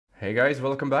Hey guys,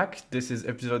 welcome back. This is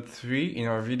episode 3 in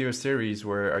our video series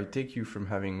where I take you from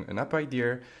having an app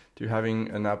idea to having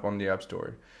an app on the App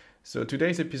Store. So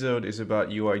today's episode is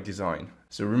about UI design.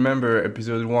 So remember,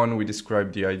 episode 1 we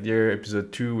described the idea,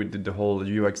 episode 2 we did the whole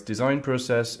UX design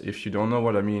process. If you don't know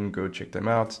what I mean, go check them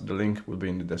out. The link will be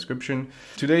in the description.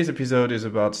 Today's episode is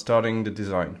about starting the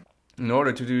design. In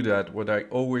order to do that, what I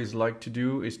always like to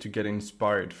do is to get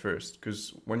inspired first,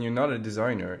 because when you're not a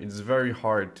designer, it's very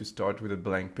hard to start with a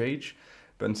blank page.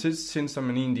 But since I'm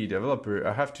an indie developer,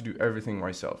 I have to do everything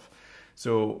myself.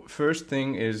 So first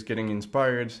thing is getting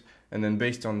inspired, and then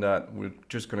based on that, we're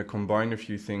just going to combine a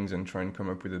few things and try and come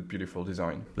up with a beautiful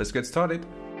design. Let's get started.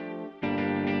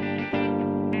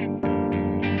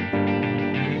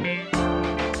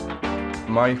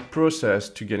 My process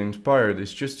to get inspired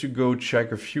is just to go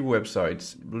check a few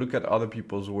websites, look at other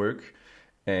people's work,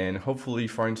 and hopefully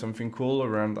find something cool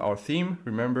around our theme.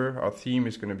 Remember, our theme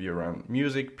is going to be around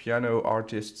music, piano,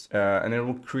 artists, and it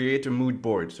will create a mood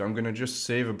board. So I'm going to just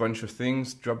save a bunch of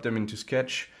things, drop them into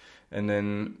Sketch, and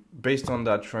then based on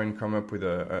that, try and come up with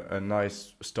a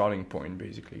nice starting point,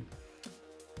 basically.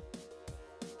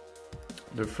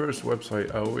 The first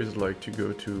website I always like to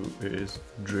go to is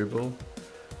Dribbble.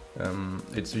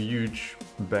 It's a huge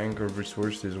bank of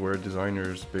resources where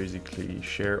designers basically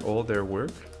share all their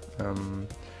work, and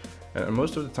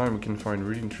most of the time we can find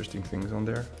really interesting things on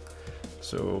there.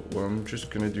 So what I'm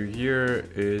just gonna do here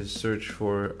is search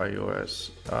for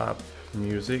iOS app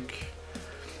music,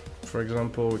 for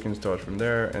example. We can start from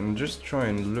there and just try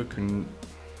and look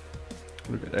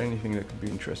at anything that could be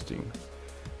interesting.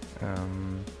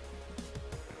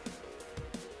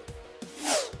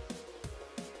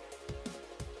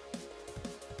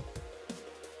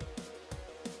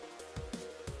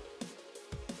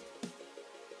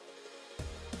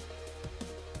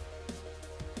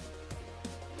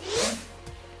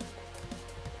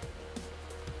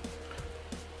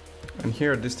 And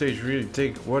here at this stage, really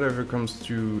take whatever comes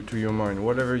to your mind,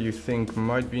 whatever you think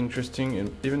might be interesting, and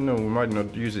even though we might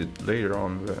not use it later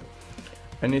on, but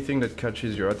anything that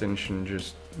catches your attention,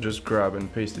 just grab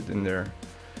and paste it in there.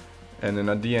 And then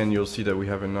at the end, you'll see that we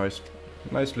have a nice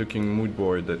looking mood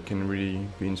board that can really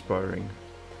be inspiring.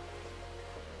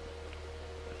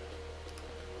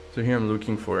 So here I'm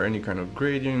looking for any kind of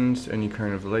gradients, any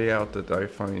kind of layout that I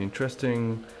find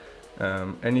interesting.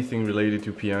 Anything related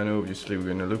to piano, obviously we're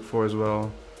going to look for as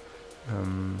well.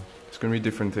 It's going to be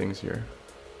different things here.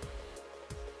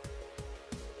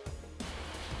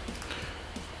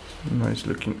 Nice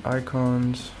looking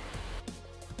icons.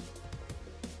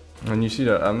 And you see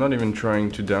that I'm not even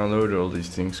trying to download all these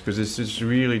things, because this is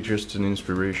really just an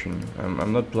inspiration.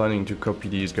 I'm not planning to copy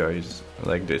these guys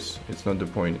like this. It's not the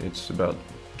point. It's about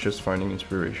just finding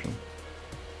inspiration.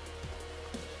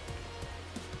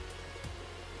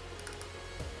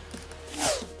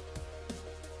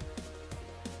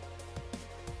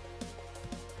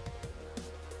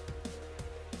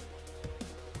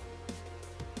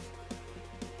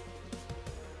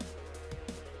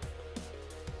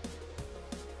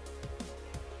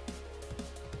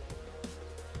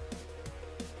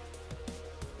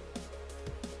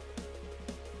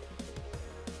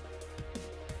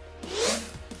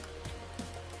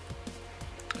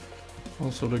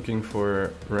 Also looking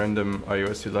for random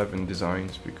iOS 11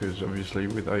 designs, because obviously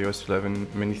with iOS 11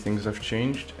 many things have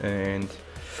changed and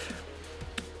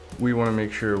we want to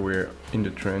make sure we're in the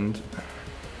trend.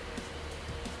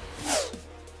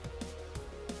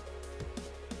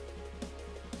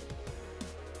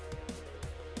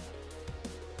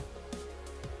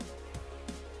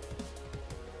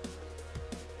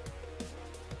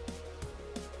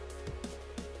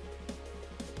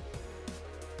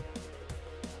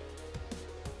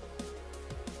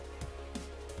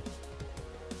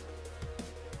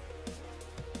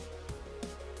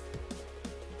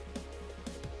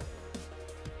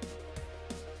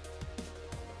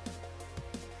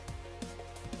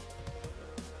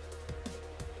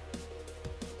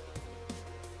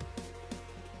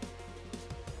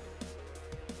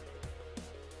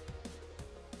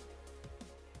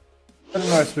 A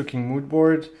nice looking mood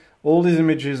board. All these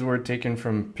images were taken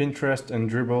from Pinterest and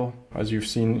Dribbble, as you've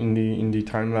seen in the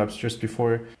time lapse just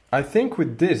before. I think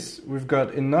with this we've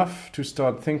got enough to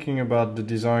start thinking about the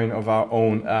design of our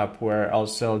own app where I'll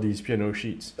sell these piano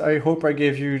sheets. I hope I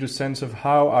gave you the sense of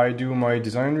how I do my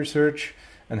design research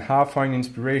and how I find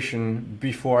inspiration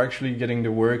before actually getting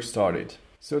the work started.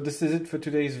 So this is it for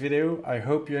today's video. I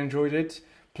hope you enjoyed it.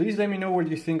 Please let me know what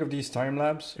you think of these time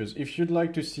lapse, because if you'd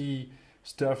like to see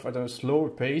stuff at a slower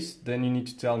pace, then you need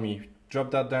to tell me.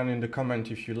 Drop that down in the comment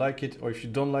if you like it, or if you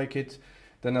don't like it,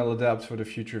 then I'll adapt for the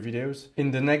future videos.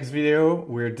 In the next video,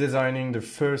 we're designing the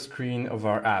first screen of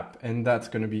our app, and that's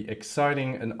going to be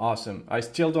exciting and awesome. I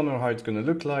still don't know how it's going to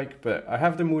look like, but I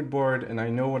have the mood board and I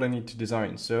know what I need to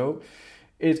design, so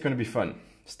it's going to be fun.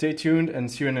 Stay tuned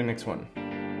and see you in the next one.